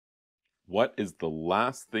What is the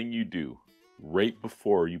last thing you do right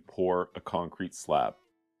before you pour a concrete slab?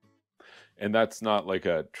 And that's not like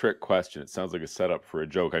a trick question. It sounds like a setup for a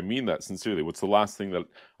joke. I mean that sincerely. What's the last thing that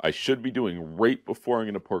I should be doing right before I'm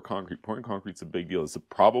going to pour concrete? Pouring concrete's a big deal. It's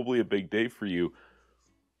probably a big day for you.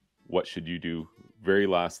 What should you do? Very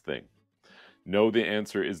last thing. No, the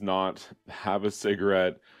answer is not have a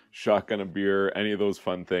cigarette, shotgun a beer, any of those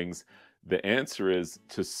fun things. The answer is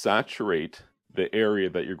to saturate the area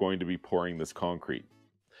that you're going to be pouring this concrete.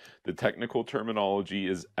 The technical terminology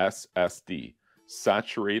is SSD,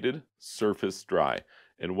 saturated surface dry.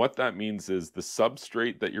 And what that means is the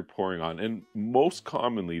substrate that you're pouring on, and most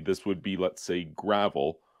commonly this would be, let's say,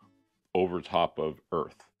 gravel over top of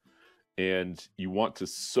earth. And you want to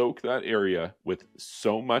soak that area with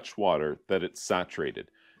so much water that it's saturated.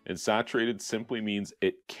 And saturated simply means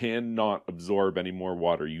it cannot absorb any more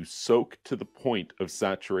water. You soak to the point of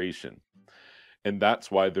saturation. And that's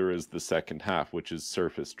why there is the second half, which is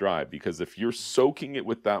surface dry. Because if you're soaking it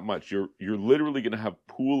with that much, you're literally going to have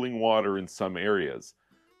pooling water in some areas.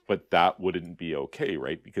 But that wouldn't be okay,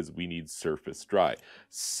 right? Because we need surface dry.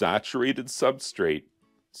 Saturated substrate,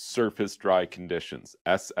 surface dry conditions,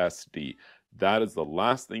 SSD. That is the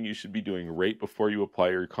last thing you should be doing right before you apply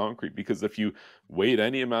your concrete, because if you wait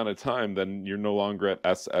any amount of time, then you're no longer at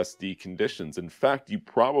SSD conditions. In fact, you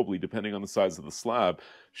probably, depending on the size of the slab,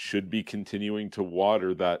 should be continuing to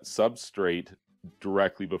water that substrate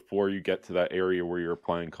directly before you get to that area where you're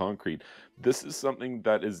applying concrete. This is something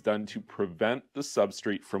that is done to prevent the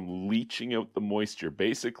substrate from leaching out the moisture,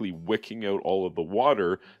 basically wicking out all of the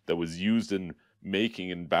water that was used in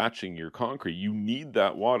making and batching your concrete. You need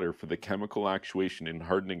that water for the chemical actuation and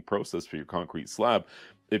hardening process for your concrete slab.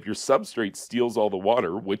 If your substrate steals all the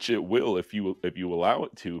water, which it will if you allow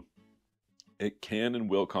it to, it can and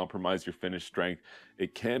will compromise your finish strength.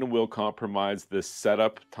 It can and will compromise the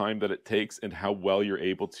setup time that it takes and how well you're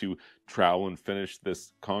able to trowel and finish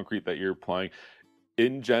this concrete that you're applying.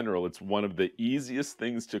 In general, it's one of the easiest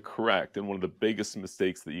things to correct and one of the biggest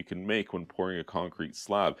mistakes that you can make when pouring a concrete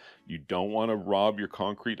slab. You don't want to rob your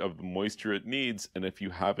concrete of the moisture it needs, and if you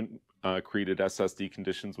haven't created SSD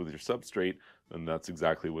conditions with your substrate, then that's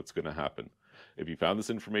exactly what's going to happen. If you found this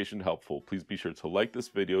information helpful, please be sure to like this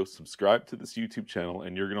video, subscribe to this YouTube channel,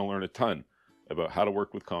 and you're going to learn a ton about how to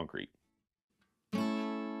work with concrete.